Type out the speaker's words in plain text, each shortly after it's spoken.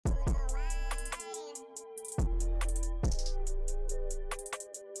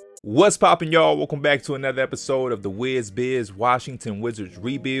What's poppin', y'all? Welcome back to another episode of the WizBiz Washington Wizards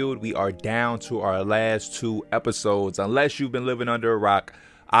Rebuild. We are down to our last two episodes. Unless you've been living under a rock,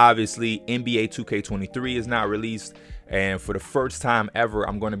 obviously NBA 2K23 is not released. And for the first time ever,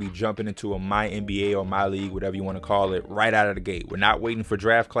 I'm going to be jumping into a My NBA or My League, whatever you want to call it, right out of the gate. We're not waiting for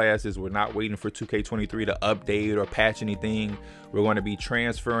draft classes. We're not waiting for 2K23 to update or patch anything. We're going to be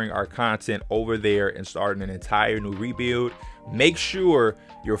transferring our content over there and starting an entire new rebuild. Make sure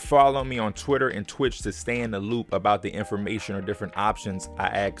you're following me on Twitter and Twitch to stay in the loop about the information or different options I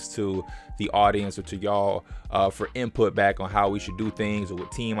ask to the audience or to y'all for input back on how we should do things or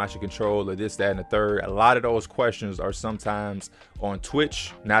what team I should control or this, that, and the third. A lot of those questions are sometimes on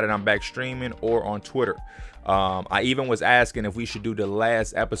Twitch, now that I'm back streaming, or on Twitter. I even was asking if we should do the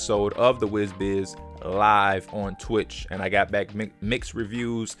last episode of the WizBiz live on Twitch, and I got back mixed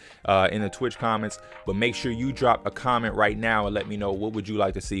reviews in the Twitch comments. But make sure you drop a comment right now and let me know, what would you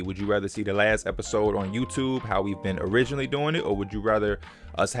like to see? Would you rather see the last episode on YouTube, how we've been originally doing it, or would you rather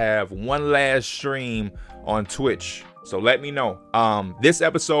us have one last stream on Twitch? So let me know. This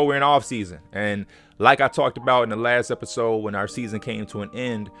episode, we're in off season, and like I talked about in the last episode when our season came to an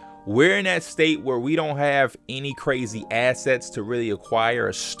end, we're in that state where we don't have any crazy assets to really acquire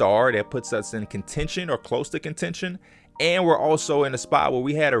a star that puts us in contention or close to contention. And we're also in a spot where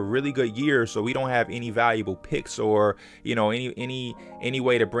we had a really good year, so we don't have any valuable picks or, you know, any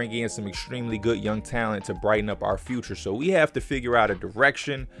way to bring in some extremely good young talent to brighten up our future. So we have to figure out a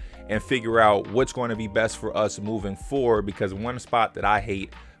direction and figure out what's going to be best for us moving forward, because one spot that I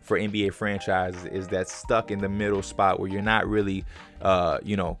hate for NBA franchises is that stuck in the middle spot where you're not really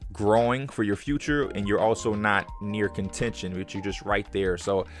growing for your future, and you're also not near contention, but you're just right there.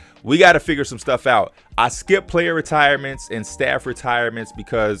 So we got to figure some stuff out. I skipped player retirements and staff retirements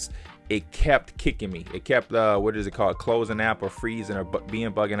because it kept kicking me. It kept what is it called, closing out or freezing or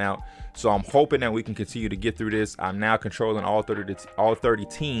being bugging out. So I'm hoping that we can continue to get through this. I'm now controlling all 30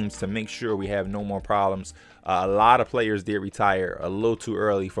 teams to make sure we have no more problems. A lot of players did retire a little too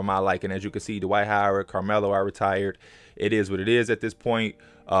early for my liking. As you can see, Dwight Howard, Carmelo are retired. It is what it is at this point.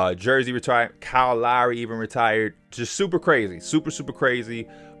 Jersey retired. Kyle Lowry even retired. Just super crazy. Super crazy.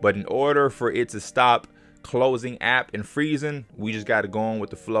 But in order for it to stop closing app and freezing, we just got to go on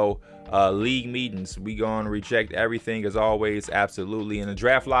with the flow. League meetings, we gonna reject everything as always, absolutely. In the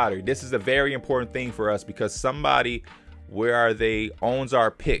draft lottery, this is a very important thing for us because somebody, where are they, owns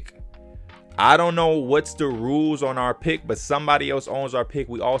our pick. I don't know what's the rules on our pick, but somebody else owns our pick.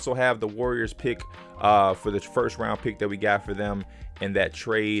 We also have the Warriors pick for the first round pick that we got for them in that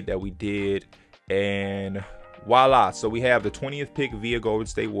trade that we did, and voila. So we have the 20th pick via Golden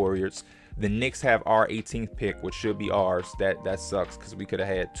State Warriors. The Knicks have our 18th pick, which should be ours. That sucks because we could have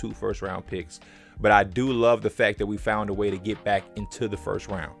had 2 first-round picks. But I do love the fact that we found a way to get back into the first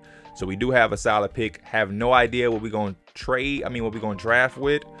round. So we do have a solid pick. Have no idea what we're going to trade. I mean, what we're going to draft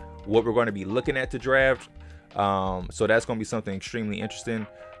with, what we're going to be looking at to draft. So that's going to be something extremely interesting.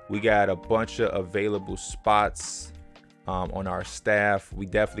 We got a bunch of available spots on our staff. We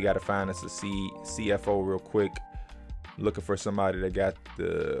definitely got to find us a CFO real quick. Looking for somebody that got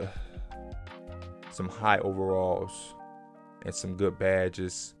some high overalls and some good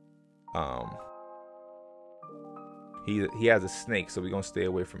badges. He has a snake, so we're gonna stay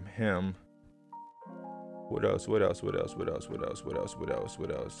away from him. What else? Let's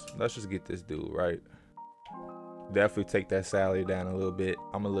just get this dude, right? Definitely take that salary down a little bit.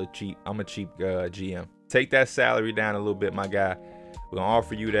 I'm a cheap GM. Take that salary down a little bit, my guy. We're gonna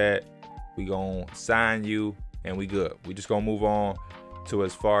offer you that. We're gonna sign you, and we good. We just gonna move on to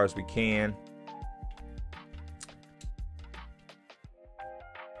as far as we can.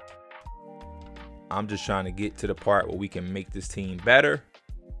 I'm just trying to get to the part where we can make this team better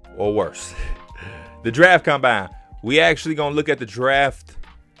or worse. The draft combine. We actually gonna look at the draft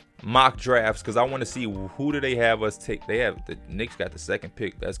mock drafts because I want to see who do they have us take. They have the Knicks got the 2nd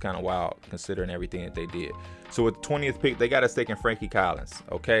pick. That's kind of wild considering everything that they did. So with the 20th pick, they got us taking Frankie Collins.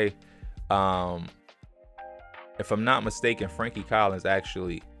 Okay. If I'm not mistaken, Frankie Collins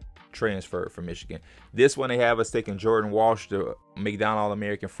actually transferred from Michigan. This one they have us taking Jordan Walsh, the McDonald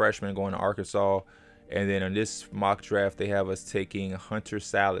All-American freshman, going to Arkansas. And then in this mock draft, they have us taking Hunter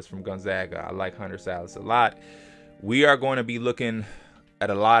Salas from Gonzaga. I like Hunter Salas a lot. We are going to be looking at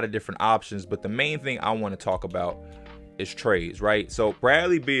a lot of different options, but the main thing I want to talk about is trades, right? So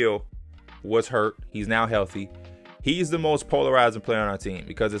Bradley Beal was hurt. He's now healthy. He's the most polarizing player on our team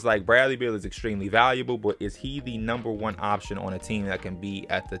because it's like Bradley Beal is extremely valuable, but is he the #1 option on a team that can be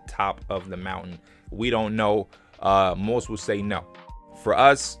at the top of the mountain? We don't know. Most will say no. For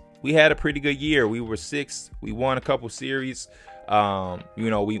us, we had a pretty good year. We were 6th. We won a couple series. You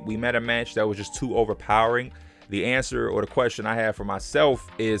know, we met a match that was just too overpowering. The answer, or the question I have for myself,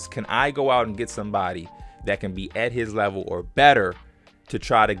 is can I go out and get somebody that can be at his level or better to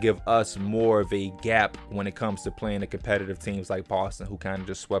try to give us more of a gap when it comes to playing the competitive teams like Boston, who kind of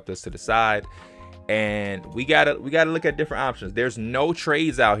just swept us to the side. And we gotta look at different options. There's no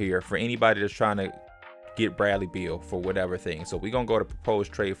trades out here for anybody that's trying to get Bradley Beal for whatever thing. So we're gonna go to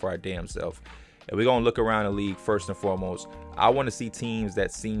proposed trade for our damn self, and we're gonna look around the league. First and foremost, I want to see teams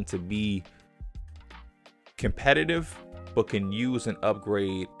that seem to be competitive but can use an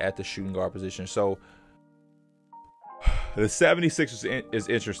upgrade at the shooting guard position. So the 76ers is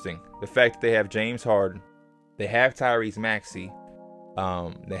interesting. The fact that they have James Harden, they have Tyrese Maxey,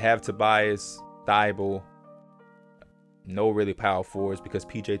 they have Tobias Thibault, no really power forwards because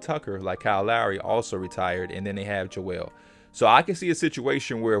PJ Tucker, like Kyle Lowry, also retired, and then they have Joel. So I can see a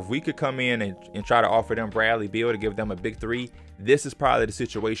situation where if we could come in and try to offer them Bradley Beal to give them a big three, this is probably the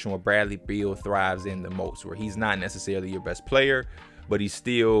situation where Bradley Beal thrives in the most, where he's not necessarily your best player, but he's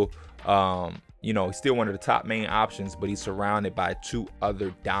still you know, he's still one of the top main options, but he's surrounded by two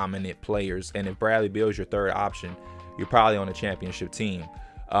other dominant players. And if Bradley Beal is your third option, you're probably on a championship team.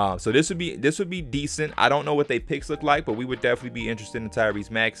 So this would be decent. I don't know what they picks look like, but we would definitely be interested in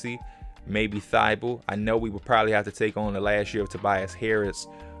Tyrese Maxey, maybe Thibault. I know we would probably have to take on the last year of Tobias Harris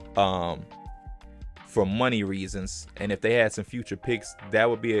for money reasons. And if they had some future picks, that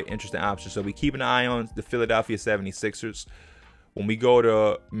would be an interesting option. So we keep an eye on the Philadelphia 76ers. When we go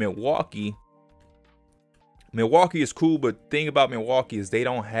to Milwaukee is cool, but the thing about Milwaukee is they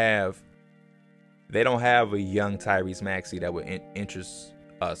don't have a young Tyrese Maxey that would interest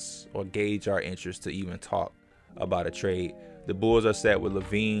us or gauge our interest to even talk about a trade. The Bulls are set with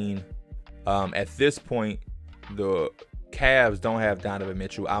LaVine. At this point, the Cavs don't have Donovan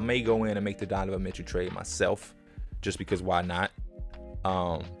Mitchell. I may go in and make the Donovan Mitchell trade myself, just because why not?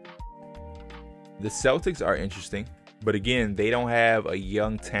 The Celtics are interesting, but again, they don't have a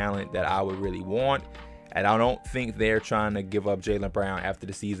young talent that I would really want. And I don't think they're trying to give up Jaylen Brown after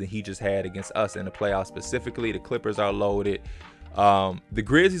the season he just had against us in the playoffs specifically. The Clippers are loaded. The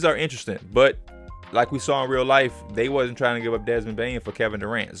Grizzlies are interesting, but like we saw in real life, they wasn't trying to give up Desmond Bane for Kevin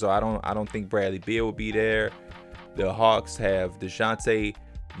Durant. So I don't think Bradley Beal will be there. The Hawks have DeJounte.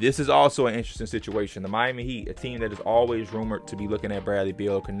 This is also an interesting situation. The Miami Heat, a team that is always rumored to be looking at Bradley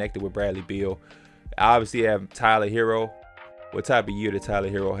Beal, connected with Bradley Beal. Obviously have Tyler Hero. What type of year did Tyler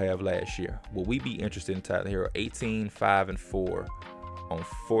Hero have last year? Will we be interested in Tyler Hero? 18, 5, and 4 on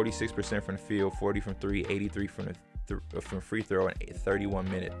 46% from the field, 40 from 3, 83 from free throw, and 31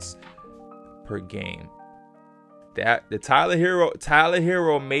 minutes per game. The Tyler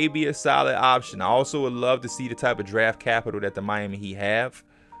Hero may be a solid option. I also would love to see the type of draft capital that the Miami Heat have.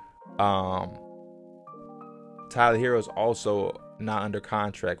 Tyler Hero is also not under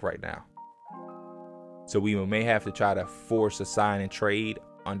contract right now. So we may have to try to force a sign and trade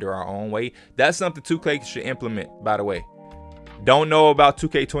under our own way. That's something 2K should implement, by the way. Don't know about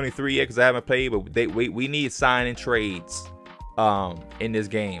 2K23 yet because I haven't played, but we need sign and trades in this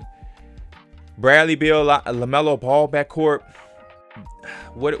game. Bradley Beal, LaMelo Ball backcourt.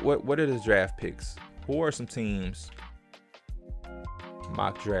 What are the draft picks? Who are some teams?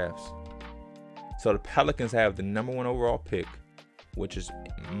 Mock drafts. So the Pelicans have the #1 overall pick, which is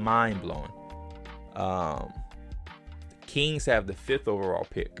mind-blowing. The Kings have the 5th overall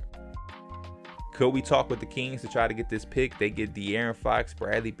pick. Could we talk with the Kings to try to get this pick? They get De'Aaron Fox,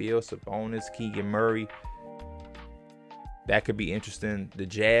 Bradley Beal, Sabonis, Keegan Murray. That could be interesting. The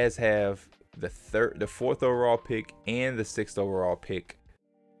Jazz have the 4th overall pick and the 6th overall pick.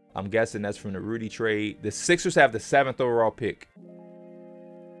 I'm guessing that's from the Rudy trade. The Sixers have the 7th overall pick.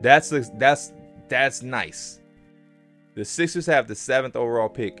 That's nice. The Sixers have the 7th overall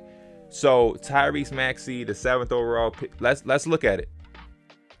pick. So Tyrese Maxey, the 7th overall pick. Let's look at it.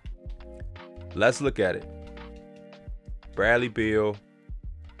 Let's look at it. Bradley Beal.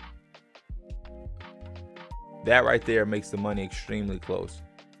 That right there makes the money extremely close.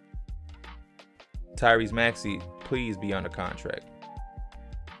 Tyrese Maxey, please be under contract.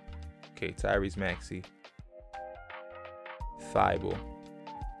 Okay, Tyrese Maxey. Thibault.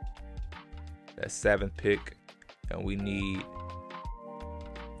 That 7th pick. And we need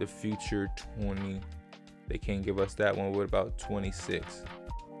the future 20. They can't give us that one. What about 26?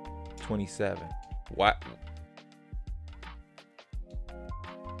 27. What?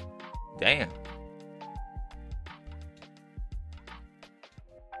 Damn.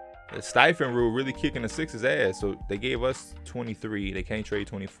 The stipend rule really kicking the Sixers' ass. So they gave us 23. They can't trade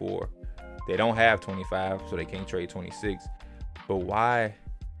 24. They don't have 25, so they can't trade 26. But why?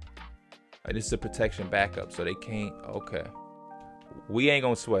 This is a protection backup, so they can't. Okay. We ain't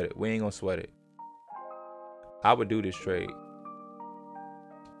gonna sweat it. We ain't gonna sweat it. I would do this trade.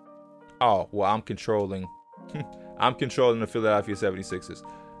 Oh, well, I'm controlling. I'm controlling the Philadelphia 76ers.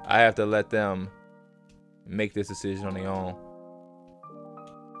 I have to let them make this decision on their own.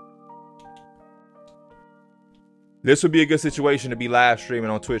 This would be a good situation to be live streaming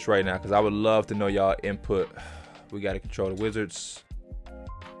on Twitch right now, because I would love to know y'all input. We got to control the Wizards.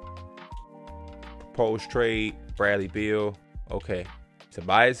 Proposed trade, Bradley Beal. Okay.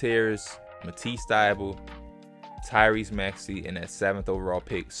 Tobias Harris, Matisse Thybulle, Tyrese Maxey, and that 7th overall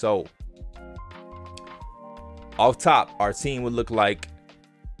pick. So, off top, our team would look like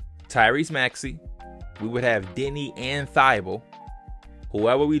Tyrese Maxey. We would have Denny and Thybulle,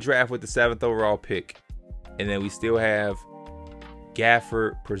 whoever we draft with the 7th overall pick. And then we still have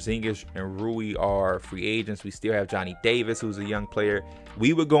Gafford, Porzingis, and Rui are free agents. We still have Johnny Davis, who's a young player.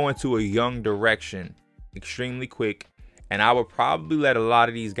 We would go into a young direction extremely quick. And I would probably let a lot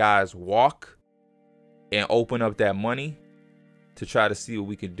of these guys walk and open up that money to try to see what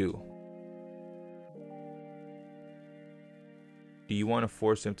we could do. Do you want to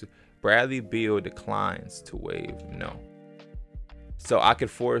force him to? Bradley Beal declines to waive. No. So I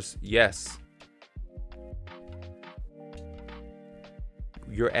could force, yes.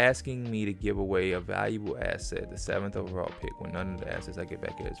 You're asking me to give away a valuable asset, the 7th overall pick, when none of the assets I get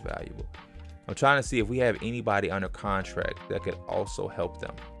back is valuable. I'm trying to see if we have anybody under contract that could also help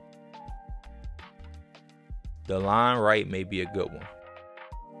them. The line right may be a good one.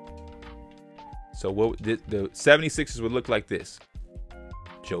 So what the 76ers would look like this.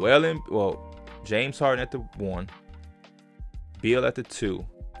 James Harden at the 1. Beal at the 2.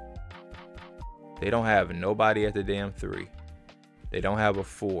 They don't have nobody at the damn 3. They don't have a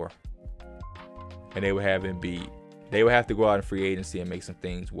 4. And they would have Embiid. They would have to go out in free agency and make some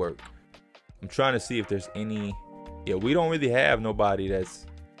things work. I'm trying to see if there's any. Yeah, we don't really have nobody that's.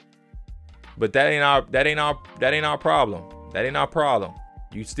 But that ain't our problem. That ain't our problem.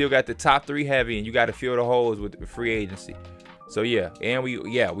 You still got the top 3 heavy, and you got to fill the holes with the free agency. So yeah, and we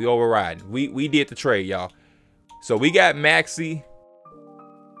override. We did the trade, y'all. So we got Maxey,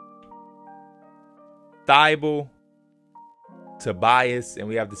 Thybulle, Tobias, and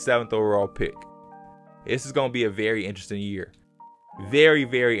we have the 7th overall pick. This is going to be a very interesting year. Very,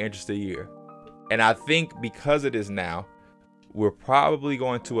 very interesting year. And I think because of this now, we're probably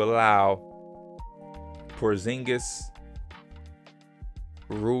going to allow Porzingis,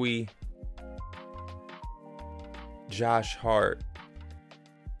 Rui, Josh Hart.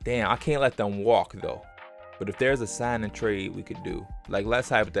 Damn, I can't let them walk though. But if there's a sign and trade we could do, like let's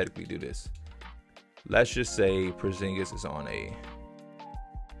hypothetically do this. Let's just say Porzingis is on a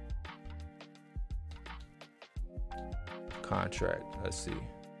contract. Let's see.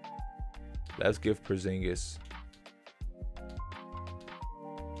 Let's give Porzingis.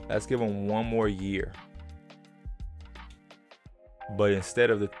 Let's give him 1 more year. But instead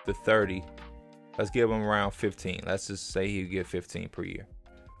of the 30, let's give him around 15. Let's just say he'll get 15 per year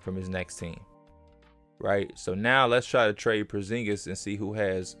from his next team. Right? So now let's try to trade Porzingis and see who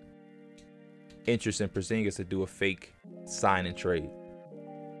has interest in Porzingis to do a fake sign and trade.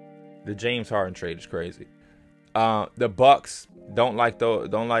 The James Harden trade is crazy. The Bucks don't like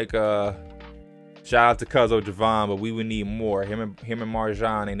shout out to Cuzzo Javon, but we would need more. Him and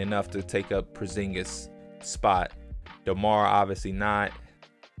Marjan ain't enough to take up Porzingis' spot. DeMar obviously not.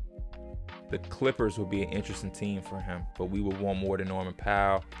 The Clippers would be an interesting team for him, but we would want more than Norman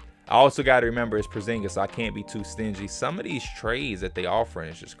Powell. I also got to remember it's Porzingis, so I can't be too stingy. Some of these trades that they offering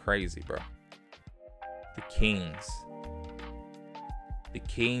is just crazy, bro. The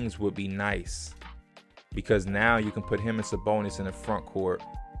Kings would be nice because now you can put him and Sabonis in the front court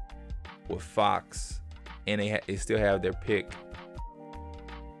with Fox, and they still have their pick.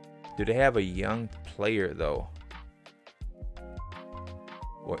 Do they have a young player though,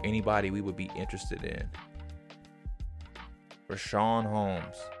 or anybody we would be interested in? Rashawn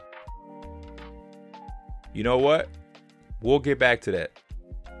Holmes. You know what? We'll get back to that.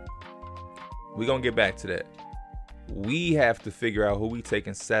 We're gonna get back to that. We have to figure out who we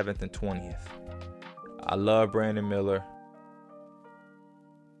taking 7th and 20th. I love Brandon Miller.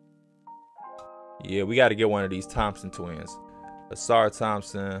 Yeah, we got to get one of these Thompson twins. Asar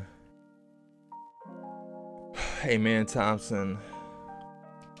Thompson. Amen Thompson.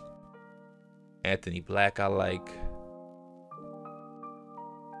 Anthony Black, I like.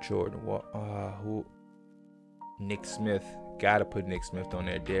 Jordan, who? Nick Smith. Gotta put Nick Smith on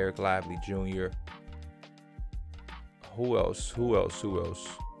there. Derek Lively Jr. Who else?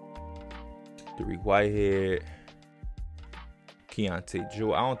 Derek Whitehead. Keontae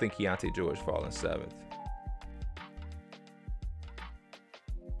George. I don't think Keontae George falling 7th.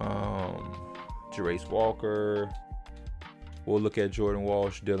 Jerace Walker. We'll look at Jordan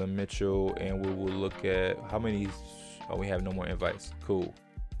Walsh, Dylan Mitchell, and we will look at how many. Oh, we have no more invites. Cool.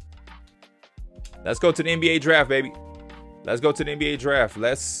 Let's go to the NBA draft, baby. Let's go to the NBA draft.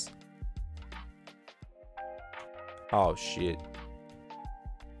 Oh, shit.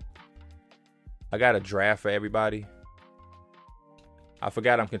 I got a draft for everybody. I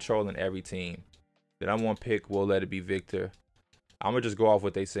forgot I'm controlling every team. Then I'm one pick. We'll let it be Victor. I'm gonna just go off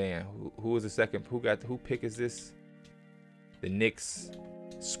what they saying. Who is the second? Who pick is this? The Knicks.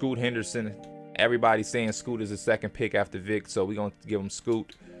 Scoot Henderson. Everybody's saying Scoot is the second pick after Vic, so we're gonna give him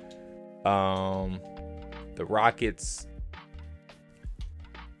Scoot. The Rockets.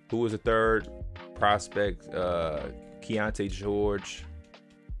 Who was the third prospect? Keontae George.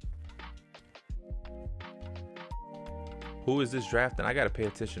 Who is this drafting? I gotta pay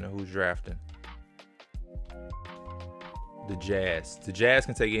attention to who's drafting. The Jazz. The Jazz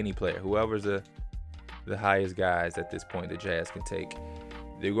can take any player. Whoever's the highest guys at this point, the Jazz can take.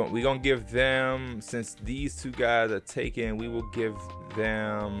 We're gonna give them, since these two guys are taken, we will give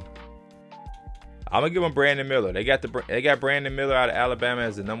them. I'm gonna give them Brandon Miller. They got Brandon Miller out of Alabama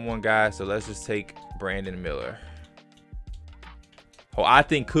as the #1 guy, so let's just take Brandon Miller. Oh, I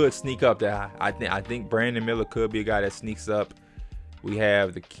think could sneak up that high. I think Brandon Miller could be a guy that sneaks up. We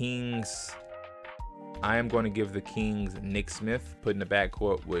have the Kings. I am going to give the Kings Nick Smith, put in the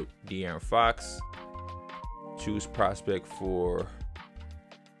backcourt with De'Aaron Fox. Choose prospect for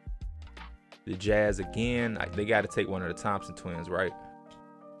the Jazz again. They got to take one of the Thompson twins, right?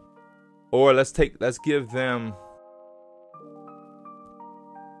 Or let's give them.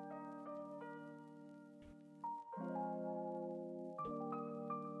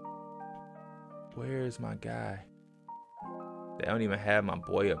 Where's my guy? They don't even have my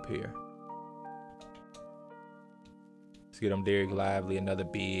boy up here. Let's get him Derek Lively, another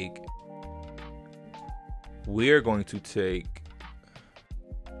big. We're going to take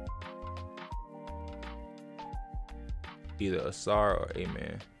either Asar or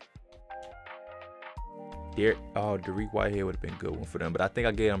Amen. Derek Whitehead would have been a good one for them, but I think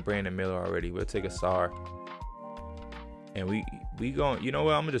I gave him Brandon Miller already. We'll take Asar. And we going, you know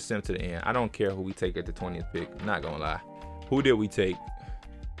what? I'm gonna just send him to the end. I don't care who we take at the 20th pick. I'm not gonna lie. Who did we take?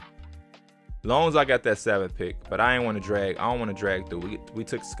 Long as I got that 7th pick, but I ain't want to drag. I don't want to drag through. We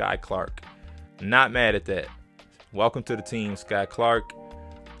took Sky Clark. Not mad at that. Welcome to the team, Sky Clark.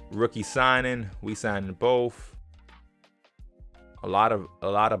 Rookie signing. We signed both. A lot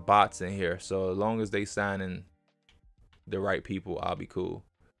of bots in here. So as long as they signing the right people, I'll be cool.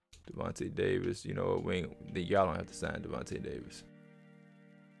 Devontae Davis, you know what? Y'all don't have to sign Devontae Davis.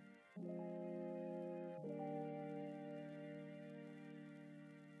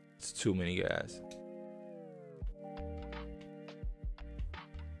 It's too many guys.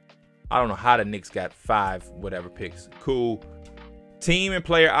 I don't know how the Knicks got 5 whatever picks. Cool. Team and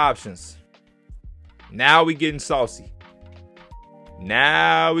player options. Now we getting saucy.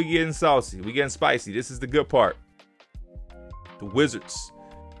 We getting spicy. This is the good part. The Wizards.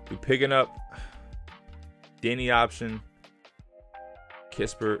 We picking up Denny option.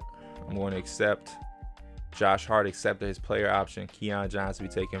 Kispert, I'm going to accept. Josh Hart accepted his player option. Keon Johnson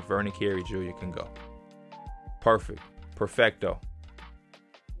be taking. Vernon Carey Jr. can go. Perfect. Perfecto.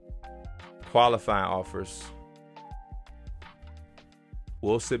 Qualifying offers.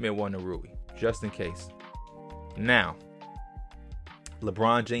 We'll submit one to Rui, just in case. Now,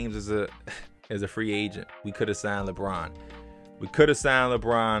 LeBron James is a free agent. We could have signed LeBron.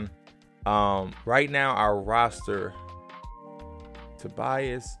 Right now, our roster,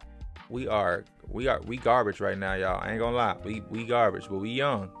 Tobias, we garbage right now, y'all. I ain't gonna lie, we garbage, but we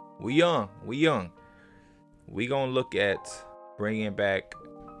young. We gonna look at bringing back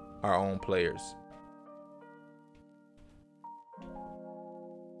our own players.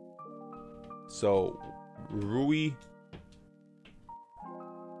 So Rui,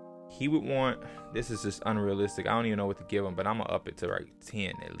 he would want. This is just unrealistic. I don't even know what to give him, but I'm gonna up it to like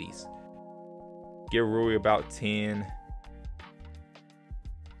 10 at least. Give Rui about 10.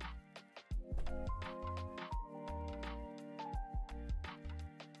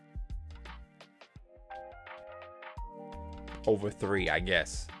 Over 3, I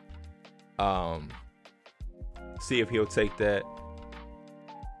guess. See if he'll take that.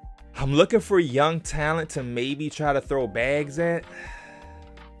 I'm looking for young talent to maybe try to throw bags at.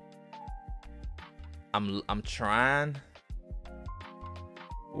 I'm trying.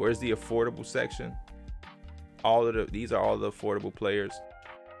 Where's the affordable section? These are all the affordable players.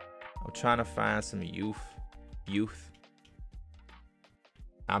 I'm trying to find some youth.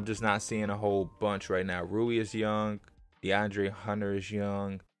 I'm just not seeing a whole bunch right now. Rui is young. DeAndre Hunter is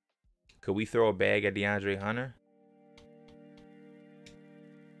young. Could we throw a bag at DeAndre Hunter?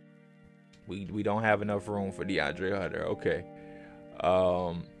 We don't have enough room for DeAndre Hunter. Okay.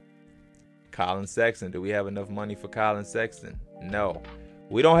 Colin Sexton. Do we have enough money for Colin Sexton? No.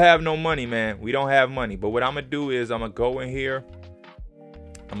 We don't have no money, man. We don't have money. But what I'm going to do is I'm going to go in here.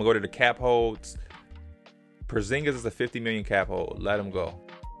 I'm going to go to the cap holds. Porzingis is a $50 million cap hold. Let him go.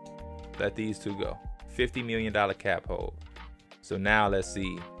 Let these two go. $50 million cap hold. So now let's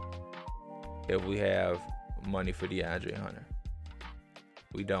see if we have money for DeAndre Hunter.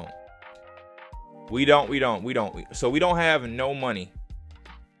 We don't. We don't. So we don't have no money.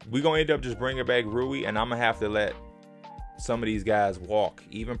 We're going to end up just bringing back Rui, and I'm going to have to let some of these guys walk.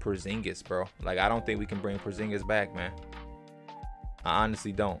 Even Porzingis, bro. Like, I don't think we can bring Porzingis back, man. I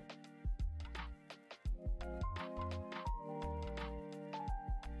honestly don't.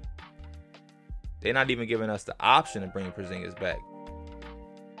 They're not even giving us the option of bringing Porzingis back.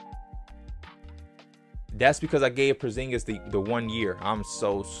 That's because I gave Porzingis the 1 year. I'm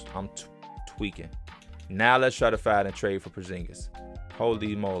tweaking. Now let's try to find a trade for Porzingis.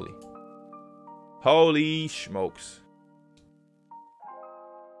 Holy moly. Holy smokes.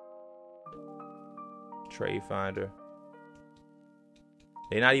 Trade finder.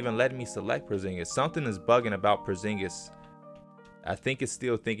 They're not even letting me select Porzingis. Something is bugging about Porzingis. I think it's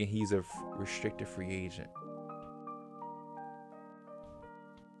still thinking he's a restricted free agent.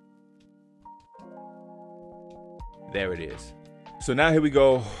 There it is. So now here we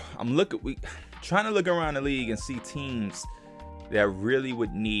go. Trying to look around the league and see teams that really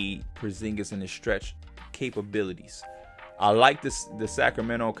would need Porzingis in his stretch capabilities. I like the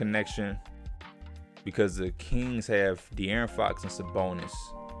Sacramento connection because the Kings have De'Aaron Fox and Sabonis.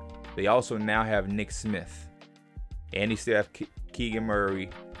 They also now have Nick Smith. And they still have Keegan Murray,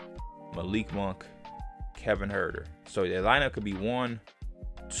 Malik Monk, Kevin Huerter. So their lineup could be 1,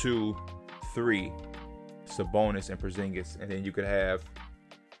 2, 3, Sabonis and Porzingis. And then you could have,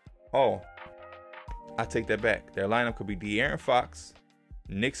 oh, I take that back. Their lineup could be De'Aaron Fox,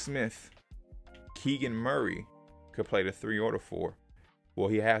 Nick Smith, Keegan Murray could play the 3 or the 4. Well,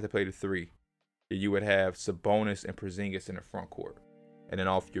 he has to play the 3. Then you would have Sabonis and Porzingis in the front court. And then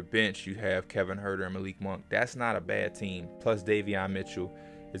off your bench, you have Kevin Huerter and Malik Monk. That's not a bad team. Plus, Davion Mitchell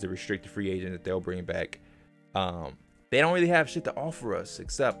is a restricted free agent that they'll bring back. They don't really have shit to offer us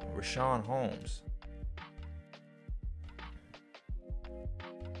except Richaun Holmes.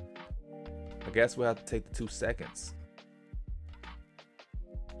 I guess we'll have to take the 2 seconds.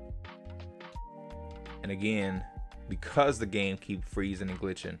 And again, because the game keeps freezing and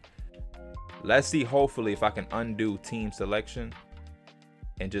glitching, let's see, hopefully, if I can undo team selection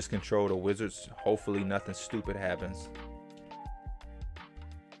and just control the Wizards. Hopefully nothing stupid happens,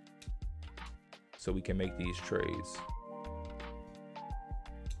 so we can make these trades.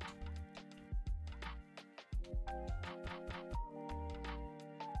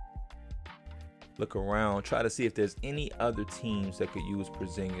 Look around, try to see if there's any other teams that could use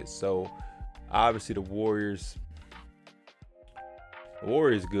Porzingis. So obviously the Warriors. The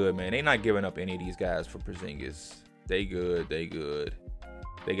Warriors good, man. They not giving up any of these guys for Porzingis. They good. They good.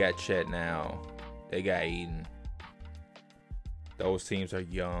 They got Chet now. They got Eden. Those teams are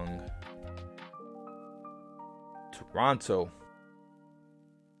young. Toronto.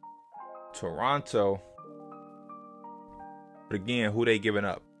 But again, who they giving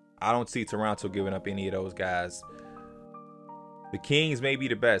up? I don't see Toronto giving up any of those guys. The Kings may be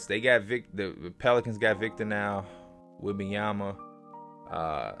the best. They got the Pelicans got Victor now. Wembanyama.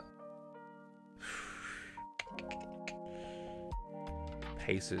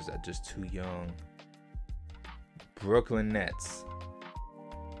 Pacers are just too young. Brooklyn Nets.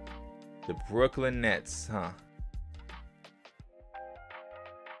 The Brooklyn Nets, huh?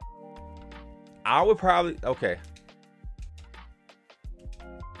 I would probably, okay.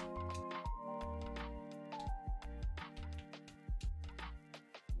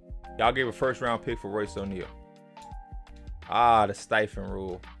 Y'all gave a first-round pick for Royce O'Neal. Ah, the Stipend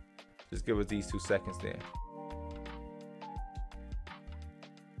rule. Just give us these 2 seconds then.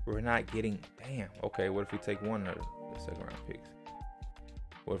 We're not getting, damn. Okay, what if we take one of the second-round picks?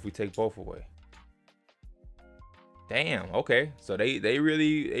 What if we take both away? Damn. Okay, so they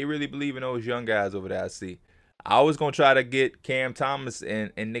really believe in those young guys over there. I see. I was gonna try to get Cam Thomas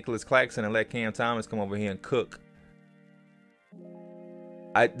and Nicholas Claxton and let Cam Thomas come over here and cook.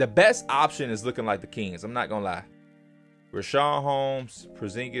 The best option is looking like the Kings. I'm not gonna lie. Richaun Holmes,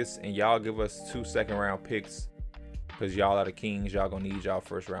 Porzingis, and y'all give us 2 second-round picks because y'all are the Kings. Y'all gonna need y'all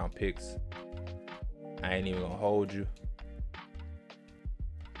first-round picks. I ain't even gonna hold you.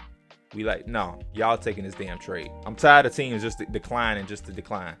 We like, no, y'all taking this damn trade. I'm tired of teams just declining just to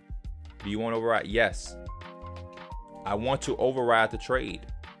decline. Do you want to override? Yes. I want to override the trade.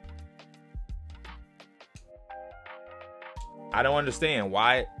 I don't understand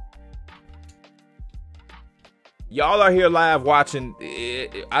why. Y'all are here live watching.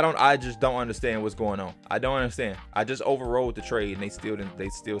 I just don't understand what's going on. I don't understand. I just overrode the trade and they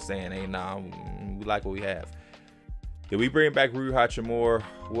still saying, hey, nah, we like what we have. Did we bring back Rui Hachimura?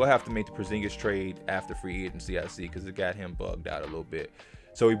 We'll have to make the Porzingis trade after free agency, I see, because it got him bugged out a little bit.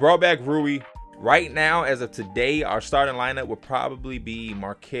 So we brought back Rui. Right now, as of today, our starting lineup would probably be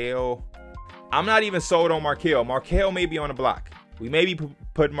Markelle. I'm not even sold on Markelle. Markelle may be on the block. We may be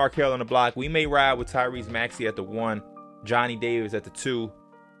putting Markelle on the block. We may ride with Tyrese Maxey at the 1, Johnny Davis at the 2.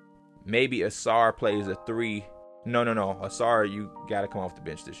 Maybe Asar plays a 3. No. Asar, you got to come off the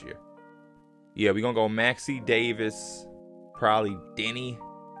bench this year. Yeah, we're going to go Maxey, Davis, probably Denny,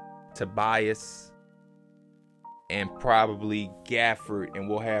 Tobias, and probably Gafford. And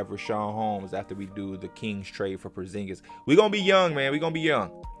we'll have Richaun Holmes after we do the Kings trade for Porzingis. We're going to be young, man. We're going to be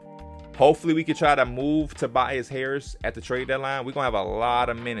young. Hopefully, we can try to move Tobias Harris at the trade deadline. We're going to have a lot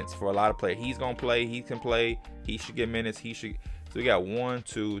of minutes for a lot of players. He's going to play. He can play. He should get minutes. So we got 1,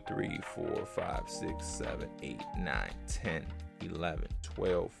 2, 3, 4, 5, 6, 7, 8, 9, 10, 11,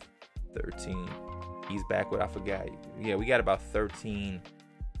 12, 13. He's back with, I forgot. Yeah, we got about 13.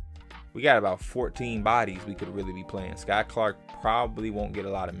 We got about 14 bodies we could really be playing. Scott Clark probably won't get a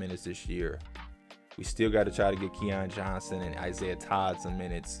lot of minutes this year. We still got to try to get Keon Johnson and Isaiah Todd some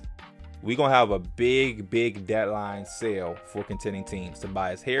minutes. We're going to have a big deadline sale for contending teams.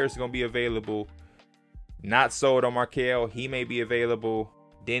 Tobias Harris is going to be available. Not sold on Markelle. He may be available.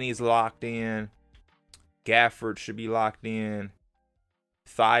 Denny's locked in. Gafford should be locked in.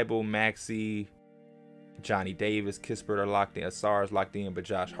 Thibault, Maxey, Johnny Davis, Kispert are locked in. Asar is locked in, but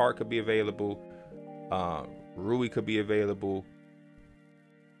Josh Hart could be available. Rui could be available.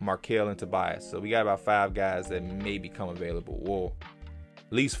 Markelle and Tobias. So we got about 5 guys that may become available. Well,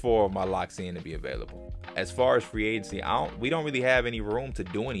 at least 4 of my locks in to be available. As far as free agency, we don't really have any room to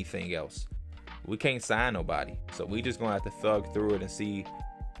do anything else. We can't sign nobody. So we just gonna have to thug through it and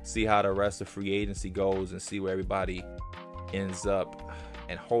see how the rest of free agency goes and see where everybody ends up.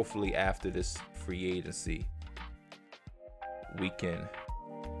 And hopefully after this free agency, we can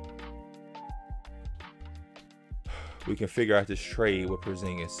figure out this trade with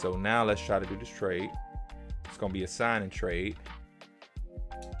Porzingis. So now let's try to do this trade. It's gonna be a sign and trade.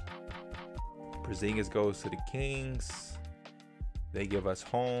 Porzingis goes to the Kings. They give us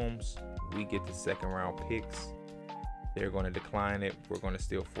Holmes. We get the 2nd round picks. They're going to decline it. We're going to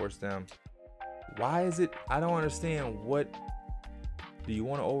still force them. Why is it? I don't understand. What do you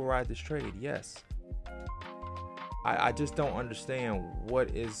want to override this trade? Yes. I just don't understand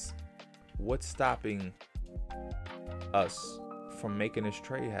what's stopping us from making this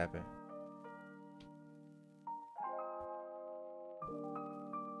trade happen.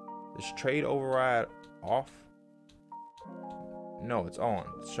 Is trade override off? No, it's on.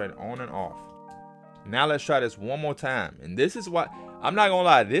 It's straight on and off. Now let's try this one more time. And this is why, I'm not gonna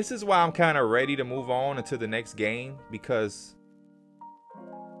lie, this is why I'm kind of ready to move on into the next game, because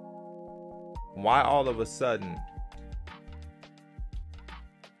why all of a sudden,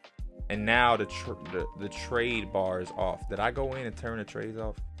 and now the trade bar is off. Did I go in and turn the trades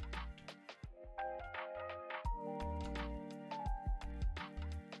off?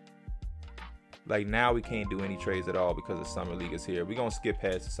 Like now we can't do any trades at all because the Summer League is here. We're going to skip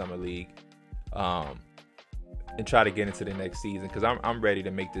past the Summer League and try to get into the next season, because I'm ready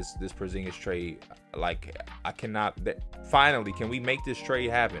to make this Porzingis trade. Like, I cannot. Finally, can we make this trade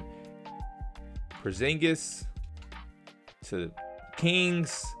happen? Porzingis to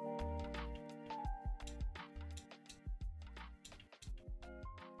Kings.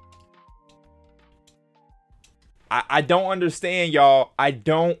 I don't understand, y'all. I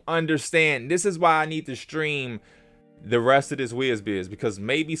don't understand. This is why I need to stream the rest of this WizBiz, because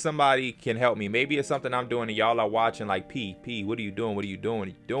maybe somebody can help me. Maybe it's something I'm doing and y'all are watching like, P, what are you doing? What are you doing? What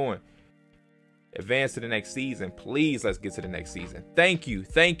are you doing? Advance to the next season. Please, let's get to the next season. Thank you.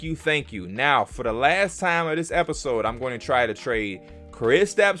 Thank you. Thank you. Now, for the last time of this episode, I'm going to try to trade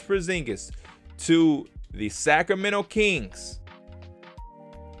Kristaps Porzingis to the Sacramento Kings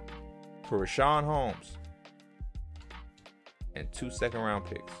for Richaun Holmes and 2 second-round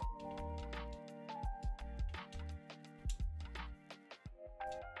picks.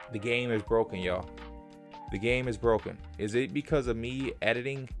 The game is broken, y'all. The game is broken. Is it because of me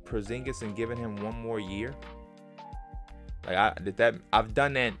editing Porzingis and giving him 1 more year? Like, I've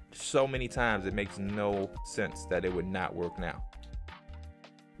done that so many times, it makes no sense that it would not work now.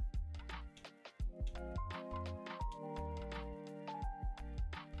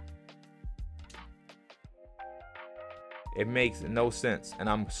 It makes no sense. And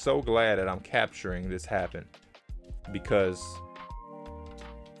I'm so glad that I'm capturing this happen, because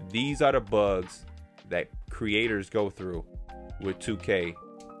these are the bugs that creators go through with 2K.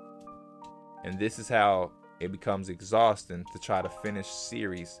 And this is how it becomes exhausting to try to finish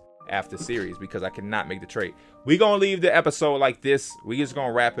series after series, because I cannot make the trade. We're gonna leave the episode like this. We just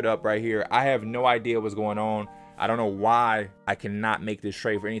gonna wrap it up right here. I have no idea what's going on. I don't know why I cannot make this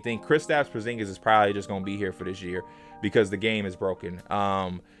trade for anything. Kristaps Porzingis is probably just gonna be here for this year because the game is broken.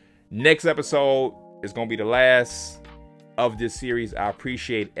 Next episode is gonna be the last of this series. I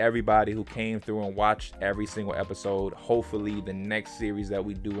appreciate everybody who came through and watched every single episode. Hopefully the next series that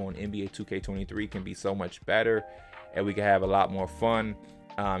we do on NBA 2K23 can be so much better and we can have a lot more fun,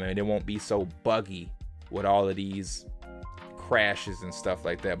 and it won't be so buggy with all of these crashes and stuff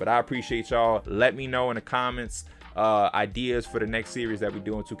like that. But I appreciate y'all. Let me know in the comments ideas for the next series that we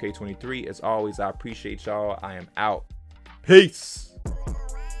do on 2K23. As always, I appreciate y'all. I am out. Peace.